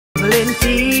traveling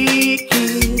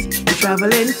Thickies, the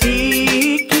traveling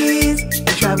Thickies,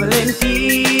 the traveling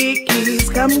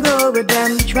Thickies. Come go with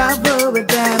them, travel with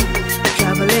them. The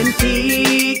traveling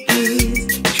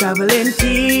Thickies, the traveling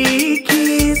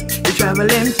Thickies, the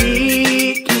traveling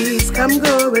Thickies. Come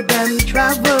go with them,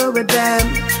 travel with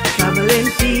them. Traveling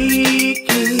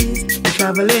Thickies, the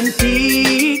traveling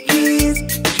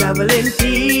Thickies, the traveling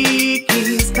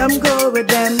Thickies. Come go with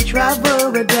them,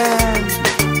 travel with them.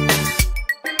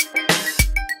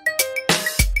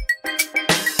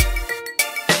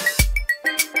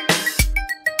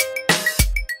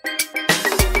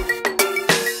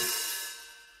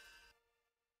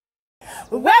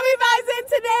 Where we rising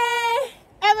today?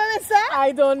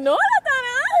 I don't know,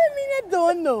 Latana. I mean, I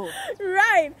don't know.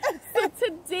 Right. So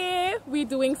today we're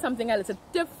doing something a little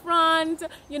different.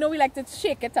 You know, we like to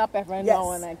shake it up every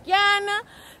now and again.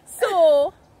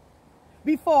 So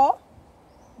before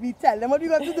we tell them what we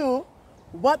got to do,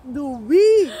 what do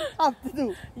we have to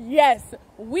do? Yes,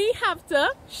 we have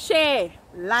to share,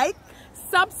 like,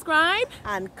 subscribe,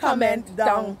 and comment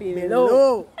down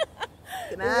below.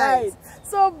 Nice. Right.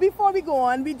 So before we go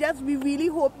on, we really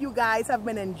hope you guys have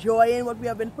been enjoying what we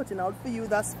have been putting out for you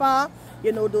thus far.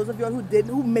 You know, those of you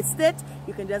who missed it,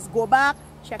 you can just go back,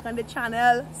 check on the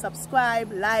channel, subscribe,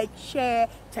 like, share,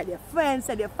 tell your friends,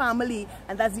 tell your family,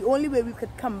 and that's the only way we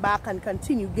could come back and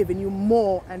continue giving you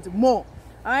more and more.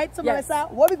 All right, so Melissa,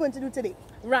 what are we going to do today?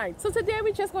 Right, so today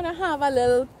we're just going to have a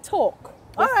little talk.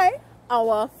 All right.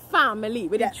 Our family,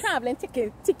 with the traveling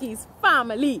Thickies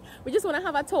family. We just want to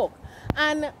have a talk.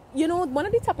 And you know, one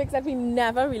of the topics that we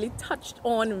never really touched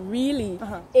on really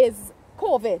is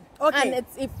COVID and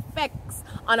its effects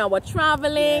on our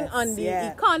traveling, on the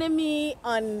economy,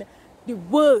 on the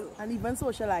world, and even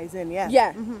socializing.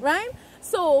 Right.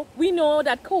 So we know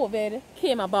that COVID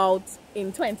came about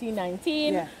in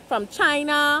 2019 from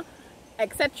China,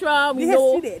 etc. We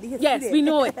know, we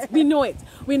know it. We know it.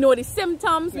 We know the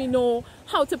symptoms. We know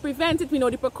how to prevent it. We know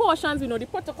the precautions. We know the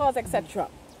protocols, etc.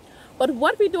 But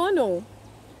what we don't know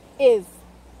is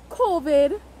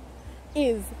COVID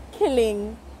is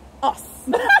killing us.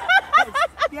 And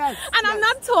I'm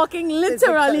not talking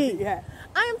literally.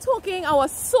 I am talking our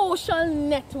social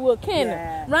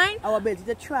networking, right? Our ability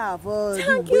to travel,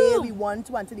 where we want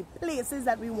to, and to the places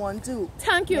that we want to.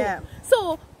 Thank you.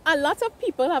 So a lot of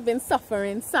people have been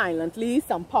suffering silently,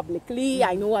 some publicly.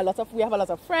 I know we have a lot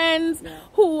of friends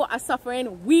who are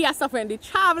suffering. We are suffering. The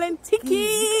traveling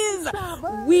Thickies,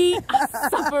 we are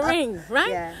suffering,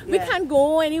 right? We can't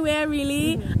go anywhere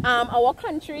really. Our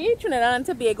country, Trinidad and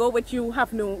Tobago, which you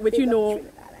know,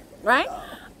 right?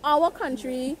 Our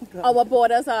country, our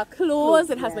borders are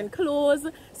closed. It has been closed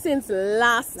since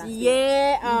last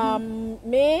year,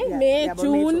 May,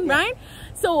 June, right?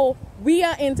 So we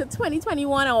are into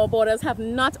 2021, our borders have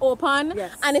not opened,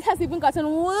 and it has even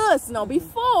gotten worse. Now,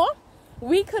 before,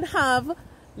 you could have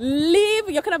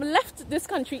left this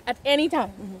country at any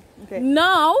time.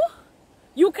 Now,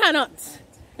 you cannot.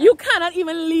 You cannot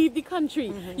even leave the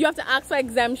country. You have to ask for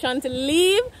exemption to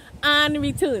leave and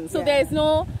return. So there is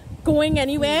no going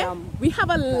anywhere. We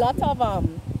have a lot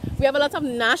of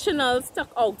nationals stuck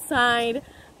outside,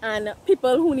 and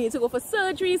people who need to go for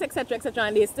surgeries, etc., etc.,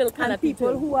 and they still cannot. And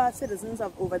people who are citizens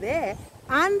of over there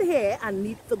and here and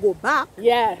need to go back.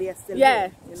 They are still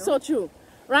here, you know? So true,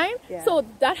 right? So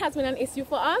that has been an issue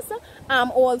for us.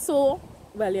 Also,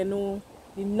 well, you know,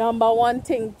 the number one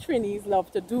thing Trinis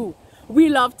love to do, we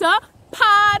love to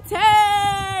party.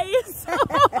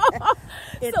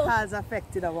 It has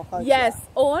affected our culture. Yes,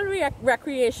 all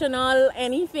recreational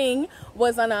anything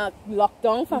was on a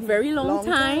lockdown for a very long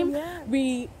time.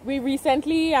 We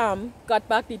recently got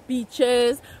back the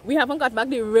beaches. We haven't got back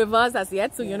the rivers as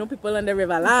yet, so you know, people on the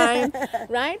river line,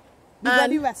 right? We got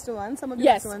the restaurants. Some of the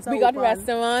restaurants are open,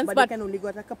 restaurants, but they can only go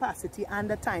at a capacity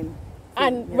and a time.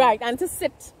 And and to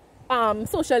sit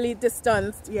socially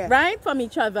distanced, right, from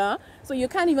each other, so you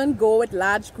can't even go with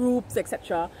large groups,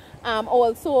 etc.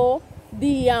 Also,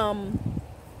 the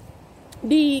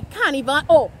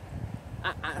Carnival.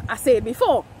 I said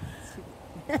before.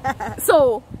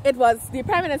 So it was the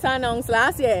Prime Minister announced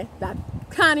last year that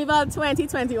Carnival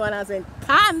 2021 has been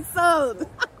cancelled.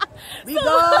 We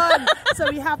gone.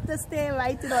 So we have to stay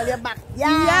right in all your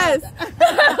backyard.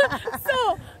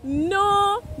 So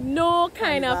no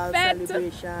kind of fete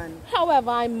celebration.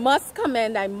 However, I must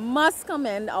commend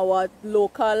our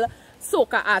local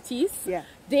soca artists.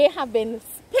 They have been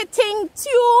spitting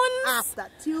tunes after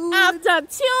tune.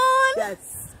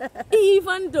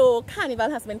 Even though Carnival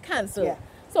has been cancelled.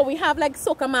 So we have like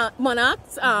Soca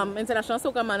Monarchs, International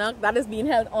Soca Monarch, that is being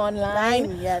held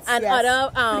online. Yes, and yes.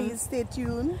 other Please stay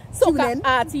tuned. Soca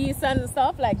artists and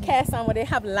stuff like Kess, and where they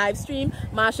have live stream.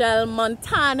 Marshall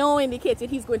Montano indicated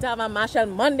he's going to have a Marshall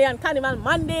Monday and Carnival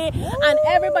Monday. Woo! And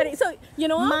everybody, so you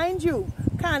know, mind you,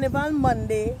 Carnival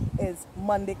Monday is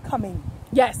Monday coming.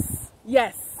 Yes,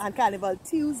 yes. And Carnival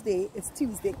Tuesday is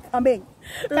Tuesday coming.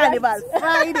 Right. Carnival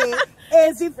Friday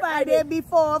is the Friday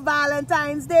before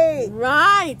Valentine's Day.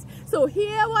 Right. So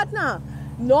here what now?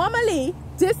 Normally,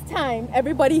 this time,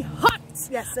 everybody hot.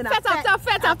 Yes, fete after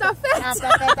fete after fete. After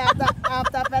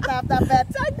fete.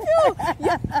 Thank you.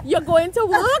 You're going to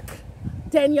work,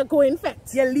 then you're going fete.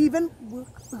 You're leaving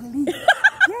work early.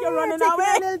 You're running away.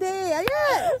 A little day.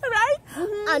 Yeah. Right?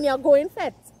 And you're going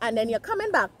fete. And then you're coming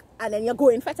back. And then you're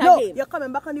going fete again. You're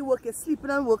coming back on the work, you're sleeping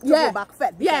on work to go back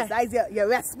fete. Because that is your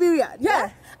rest period.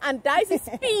 Yeah. And that is the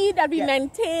speed that we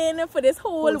maintain for this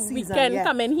whole weekend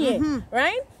coming here.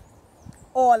 Right?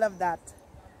 All of that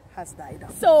has died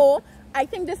out. So, I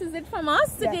think this is it from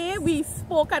us today. We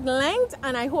spoke at length,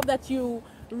 and I hope that you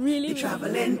really... The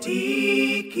traveling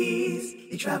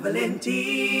Thickies, the traveling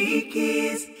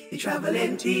Thickies, the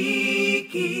traveling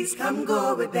Thickies, come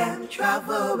go with them,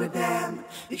 travel with them.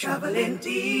 The traveling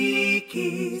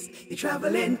Thickies, the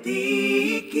traveling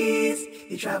Thickies,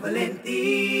 the traveling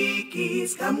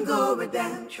Thickies, come go with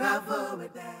them, travel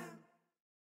with them.